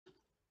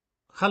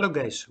Hello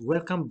guys,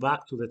 welcome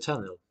back to the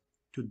channel.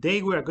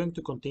 Today we are going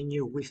to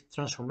continue with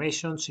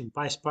transformations in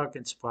PySpark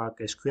and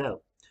Spark-SQL.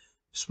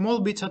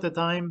 Small bits at a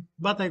time,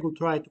 but I will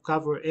try to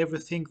cover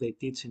everything they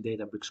teach in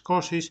DataBricks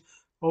courses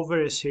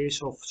over a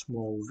series of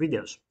small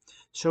videos.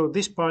 So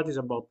this part is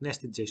about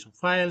nested JSON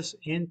files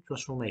and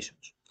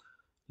transformations.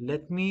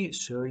 Let me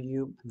show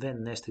you the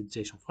nested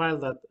JSON file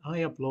that I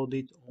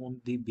uploaded on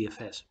the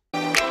BFS.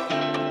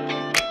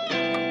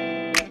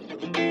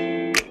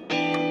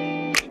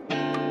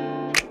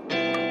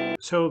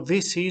 So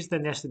this is the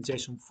nested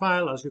JSON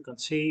file. As you can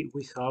see,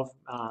 we have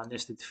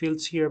nested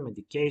fields here,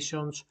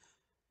 medications,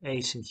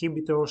 ACE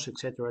inhibitors,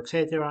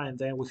 etc., and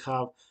then we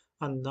have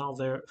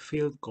another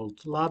field called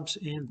labs,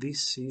 and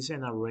this is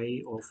an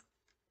array of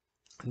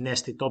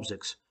nested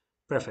objects.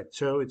 Perfect.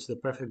 So it's the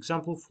perfect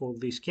example for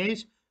this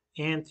case,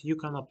 and you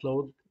can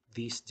upload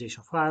this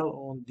JSON file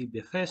on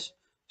DBFS,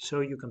 so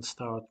you can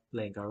start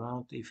playing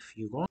around if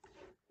you want.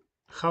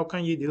 How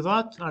can you do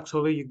that?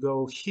 Actually, you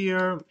go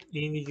here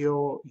in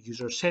your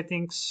user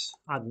settings,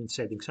 admin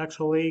settings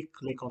actually,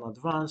 click on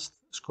advanced,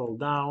 scroll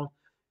down,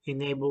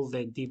 enable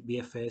the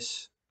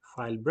DBFS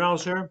file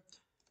browser.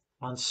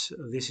 Once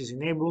this is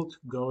enabled,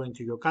 go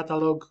into your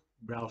catalog,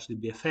 browse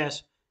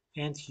DBFS,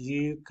 and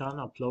you can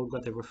upload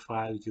whatever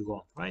file you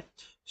want, right?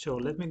 So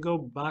let me go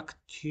back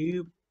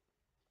to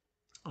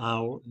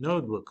our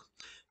notebook.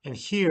 And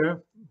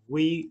here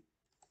we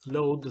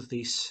load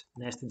this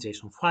nested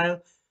JSON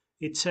file.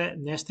 It's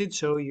nested,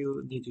 so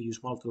you need to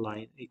use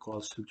multi-line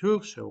equals to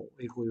true. So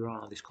if we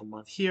run this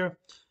command here,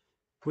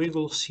 we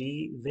will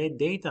see the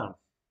data.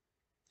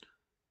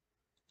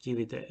 Give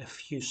it a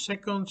few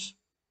seconds.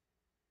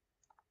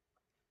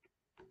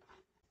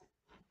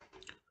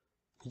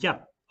 Yeah,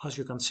 as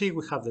you can see,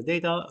 we have the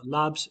data,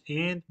 labs,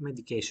 and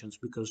medications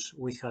because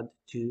we had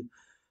two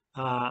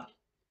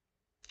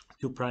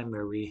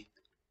primary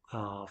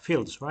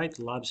fields, right?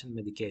 Labs and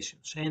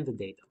medications, and the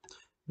data.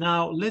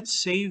 Now let's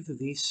save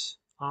this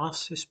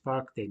as a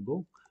Spark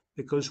table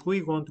because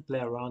we want to play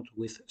around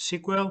with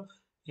SQL,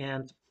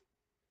 and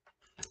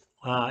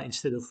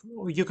instead of,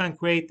 you can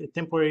create a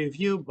temporary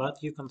view,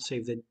 but you can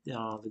save the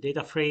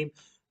data frame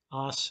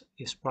as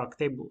a Spark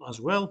table as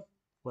well,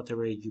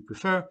 whatever you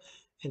prefer.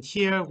 And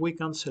here we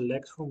can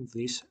select from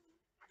this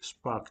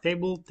Spark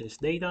table this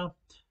data,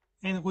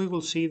 and we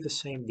will see the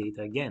same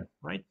data again,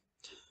 right?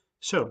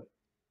 So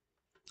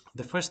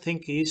the first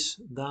thing is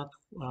that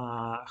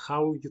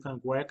how you can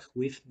work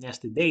with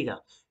nested data.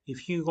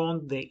 If you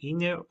want the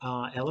inner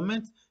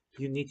element,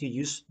 you need to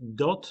use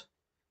dot,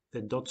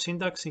 the dot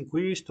syntax in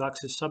queries to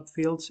access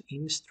subfields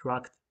in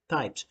struct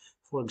types.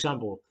 For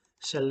example,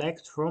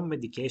 select from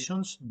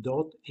medications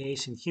dot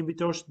ACE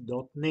inhibitors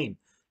dot name.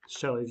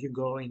 So if you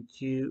go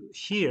into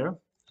here,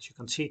 as you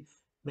can see,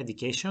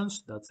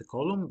 medications, that's the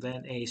column,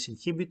 then ACE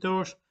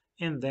inhibitors,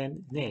 and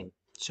then name.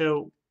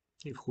 So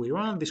if we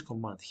run this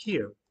command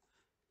here,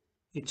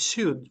 it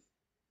should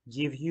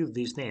give you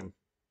this name.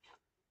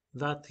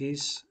 That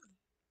is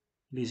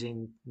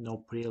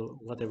lisinopril,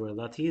 whatever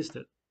that is,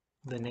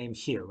 the name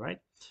here, right?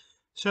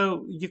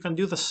 So you can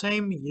do the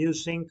same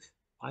using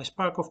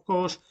PySpark, of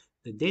course.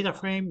 The data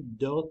frame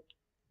dot,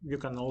 you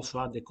can also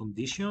add the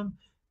condition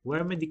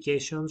where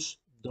medications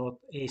dot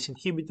ACE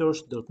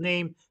inhibitors dot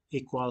name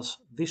equals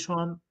this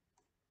one,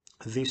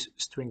 this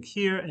string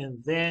here,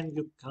 and then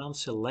you can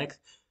select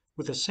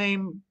with the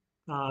same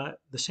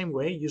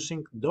way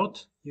using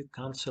dot. You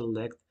can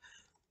select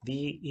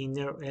the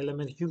inner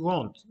element you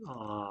want.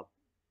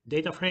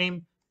 Data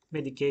frame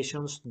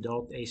medications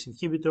dot ACE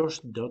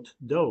inhibitors dot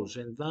dose,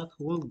 and that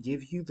will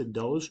give you the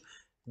dose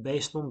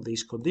based on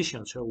this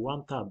condition. So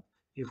one tab.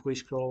 If we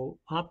scroll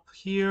up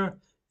here,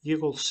 you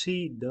will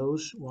see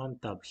dose one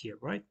tab here,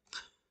 right?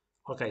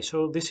 Okay,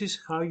 so this is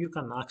how you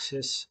can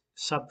access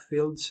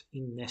subfields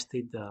in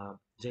nested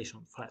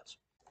JSON files.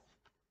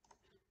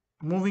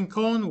 Moving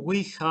on,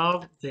 we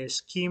have the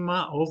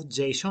schema of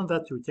JSON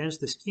that returns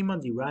the schema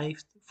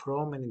derived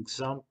from an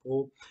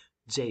example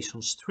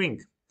JSON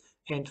string,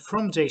 and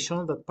from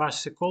JSON that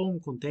passes a column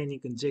containing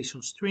a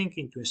JSON string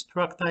into a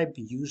struct type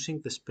using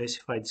the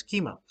specified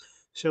schema.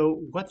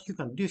 So what you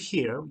can do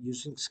here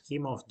using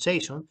schema of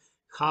JSON,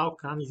 how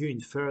can you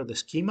infer the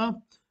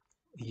schema?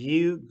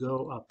 You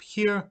go up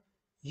here,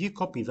 you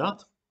copy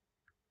that,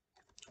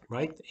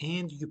 right,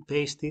 and you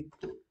paste it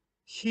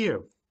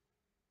here.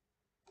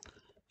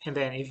 And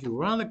then if you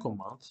run the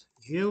command,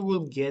 you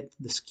will get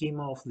the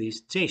schema of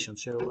this JSON.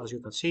 So as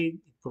you can see,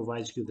 it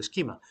provides you the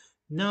schema.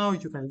 Now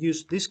you can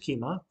use this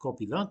schema,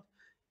 copy that,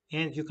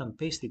 and you can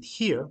paste it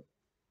here,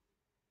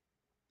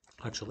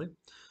 actually.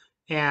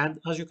 And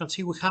as you can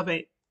see, we have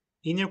an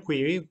inner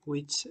query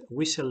which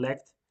we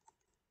select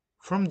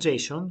from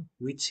JSON,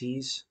 which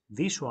is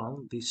this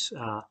one, this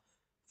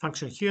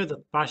function here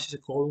that passes a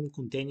column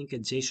containing a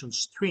JSON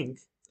string,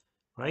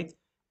 right?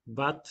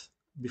 But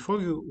before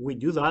we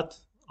do that,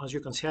 as you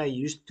can see, I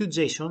used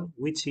toJSON,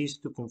 which is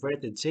to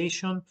convert a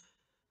JSON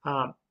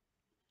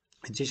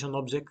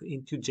object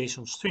into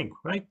JSON string,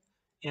 right?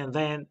 And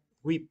then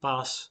we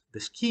pass the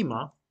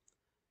schema,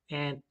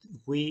 and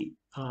we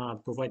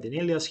provide an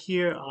alias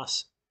here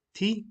as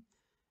t,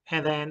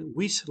 and then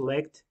we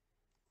select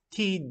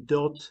t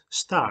dot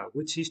star,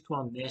 which is to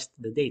unnest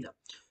the data.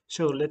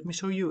 So let me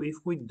show you if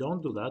we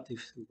don't do that,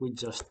 if we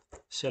just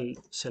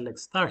select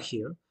star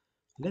here.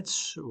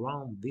 Let's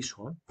run this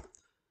one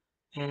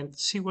and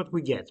see what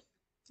we get.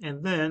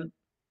 And then,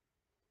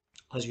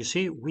 as you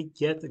see, we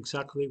get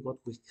exactly what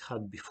we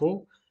had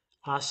before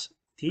as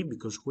t,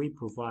 because we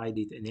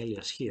provided an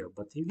alias here.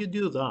 But if you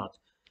do that,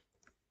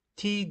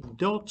 t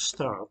dot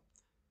star,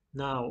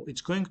 now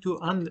it's going to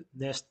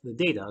unnest the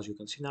data. As you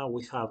can see now,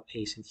 we have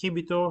ACE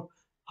inhibitor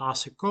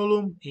as a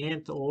column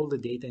and all the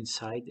data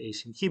inside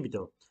ACE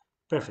inhibitor.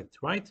 Perfect,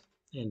 right?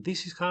 And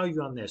this is how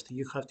you unnest.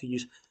 You have to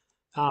use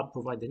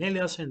provide an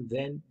alias and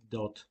then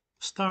dot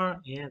star,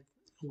 and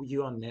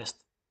you unnest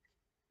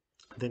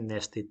the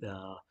nested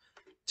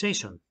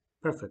JSON.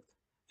 Perfect.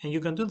 And you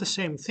can do the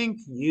same thing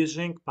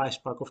using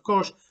PySpark, of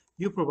course.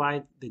 You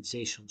provide the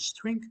JSON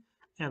string,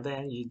 and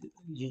then you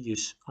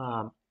use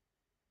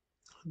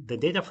the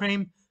data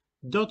frame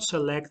dot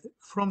select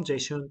from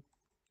JSON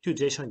to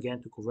JSON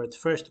again to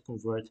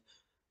convert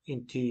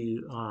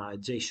into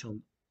JSON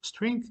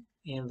string,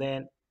 and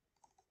then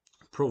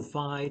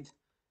provide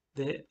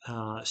the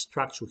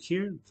structure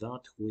here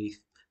that we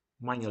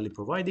manually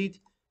provided,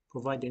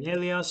 provide an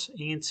alias,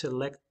 and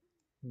select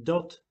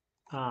dot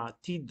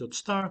t dot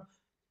star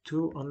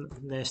to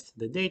unnest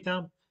the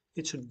data.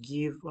 It should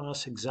give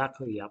us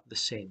exactly the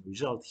same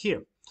result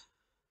here.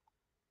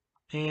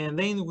 And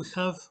then we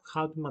have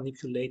how to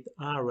manipulate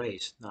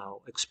arrays.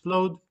 Now,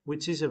 explode,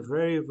 which is a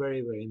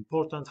very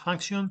important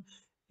function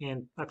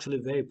and actually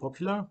very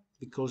popular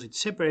because it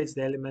separates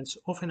the elements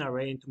of an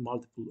array into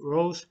multiple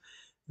rows.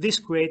 This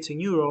creates a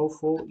new row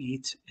for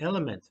each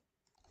element.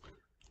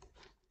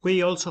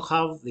 We also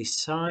have the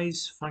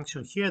size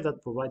function here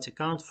that provides a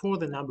count for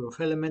the number of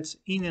elements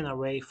in an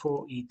array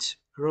for each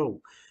row.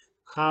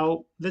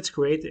 Let's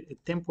create a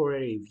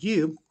temporary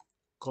view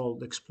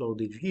called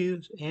exploded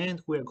views, and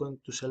we're going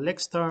to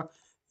select star,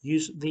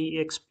 use the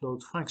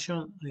explode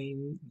function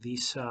in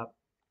this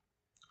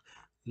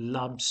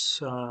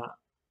labs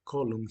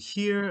column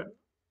here.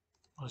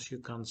 As you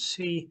can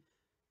see,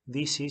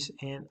 this is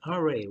an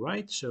array,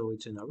 right? So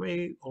it's an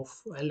array of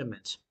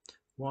elements,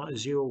 1,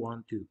 0,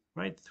 1, 2,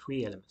 right?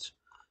 3 elements,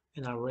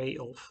 an array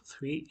of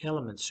 3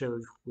 elements. So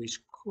if we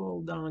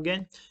scroll down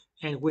again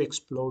and we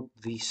explode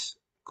this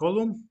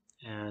column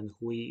and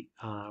we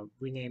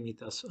rename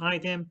it as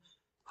item,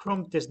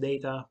 from test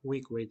data,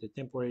 we create a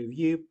temporary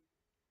view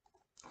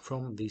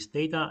from this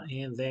data,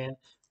 and then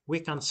we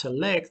can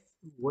select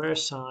where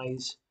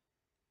size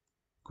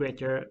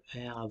greater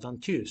than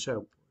 2.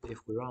 So if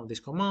we run this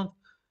command,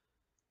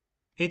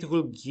 it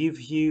will give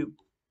you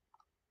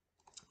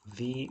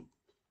the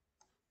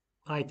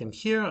item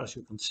here. As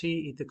you can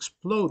see, it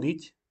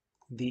exploded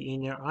the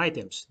inner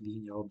items, the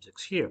inner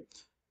objects here.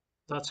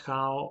 That's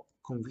how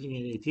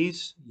convenient it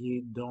is.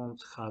 You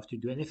don't have to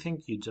do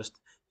anything. You just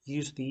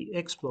use the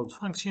explode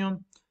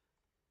function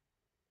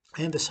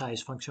and the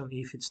size function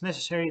if it's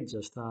necessary,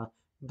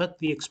 but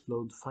the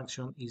explode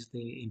function is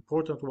the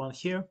important one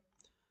here.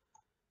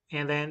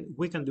 And then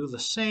we can do the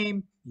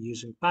same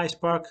using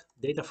PySpark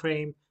data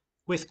frame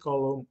with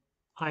column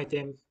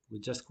item. We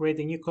just create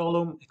a new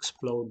column,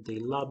 explode the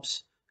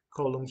labs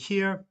column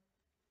here,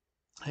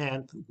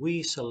 and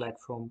we select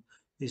from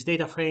this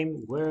data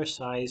frame where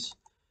size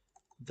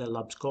the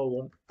labs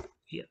column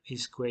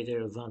is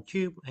greater than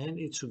 2, and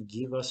it should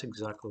give us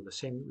exactly the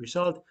same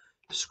result.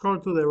 Scroll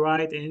to the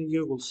right and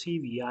you will see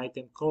the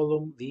item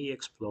column, the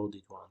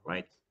exploded one,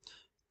 right?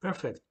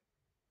 Perfect.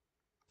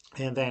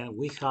 And then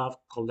we have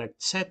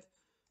collect set,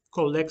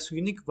 collects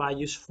unique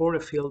values for a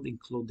field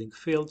including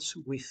fields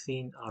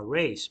within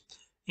arrays,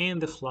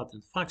 and the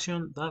flatten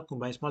function that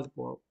combines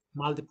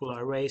multiple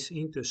arrays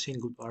into a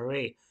single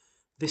array.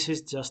 This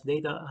is just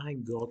data I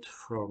got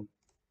from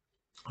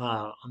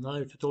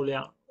another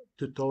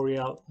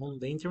tutorial on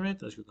the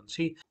internet, as you can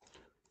see.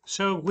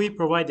 So we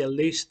provide a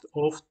list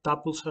of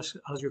tuples,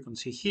 as you can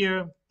see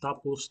here,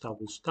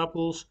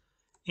 tuples,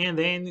 and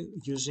then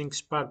using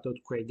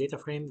spark.create data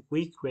frame,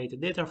 we create a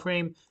data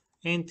frame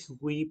and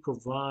we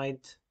provide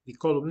the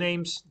column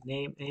names,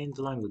 name and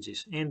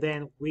languages. And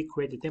then we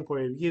create a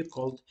temporary view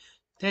called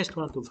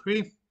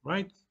test123,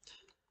 right?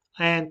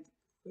 And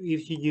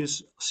if you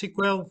use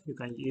SQL, you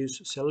can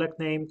use select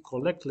name,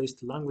 collect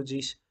list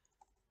languages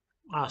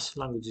as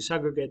languages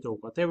aggregate or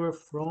whatever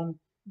from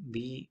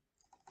the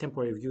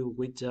temporary view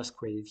we just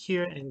created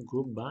here and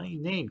group by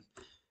name.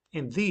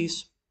 And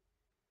this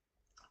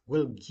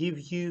will give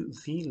you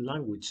the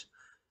language.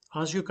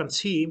 As you can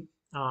see,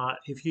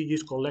 if you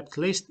use collect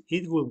list,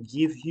 it will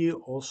give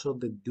you also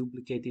the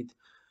duplicated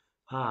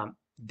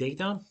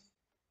data.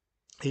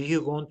 If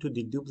you want to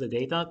dedupe the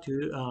data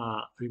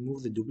to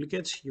remove the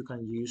duplicates, you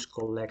can use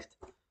collect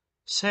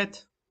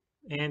set,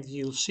 and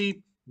you'll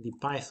see the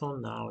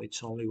Python now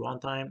it's only 1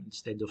 time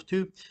instead of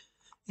 2.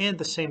 And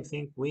the same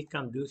thing we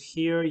can do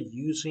here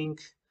using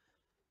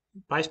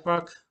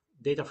PySpark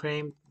data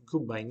frame,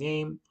 group by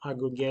name,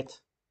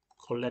 aggregate,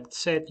 collect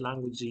set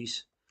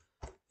languages,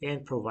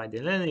 and provide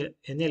an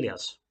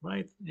alias,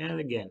 right? And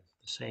again,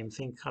 the same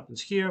thing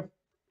happens here.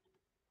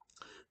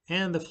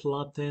 and the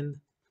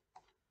flatten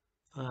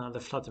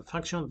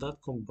function that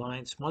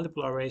combines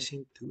multiple arrays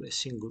into a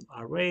single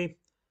array.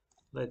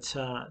 Let's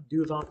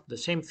do that. The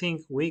same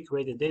thing. We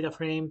create a data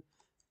frame.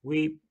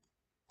 We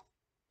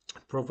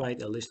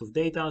provide a list of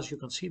data. As you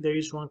can see, there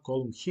is one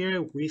column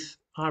here with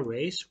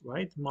arrays,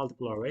 right?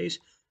 Multiple arrays,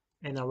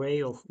 an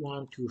array of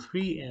 1, 2,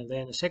 3, and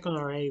then a second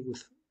array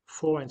with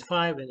 4 and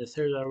 5, and a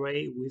third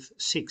array with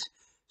 6.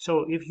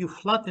 So if you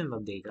flatten the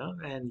data,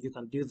 and you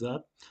can do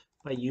that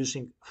by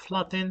using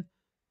flatten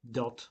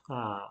dot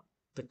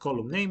the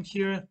column name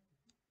here,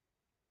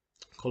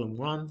 column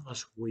 1,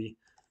 as we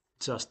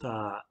just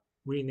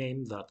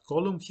rename that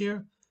column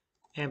here,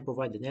 and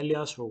provide an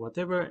alias or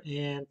whatever,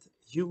 and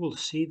you will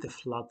see the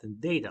flattened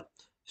data.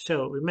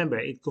 So remember,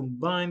 it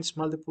combines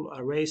multiple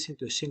arrays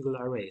into a single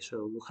array.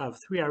 So you have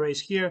 3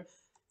 arrays here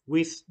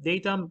with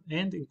data,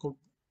 and it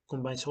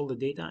combines all the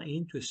data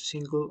into a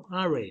single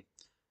array.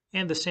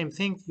 And the same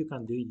thing you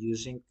can do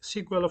using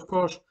SQL, of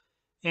course,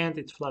 and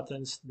it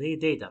flattens the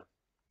data.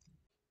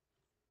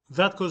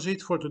 That was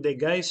it for today,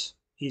 guys.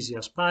 Easy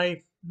as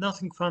pie,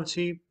 nothing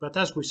fancy, but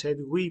as we said,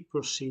 we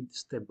proceed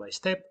step by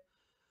step.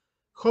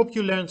 Hope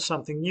you learned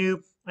something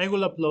new. I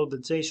will upload the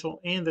JSON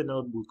and the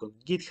notebook on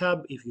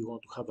GitHub if you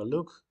want to have a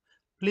look.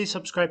 Please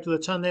subscribe to the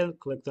channel,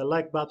 click the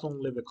like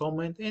button, leave a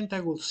comment, and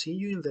I will see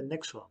you in the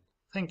next one.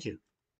 Thank you.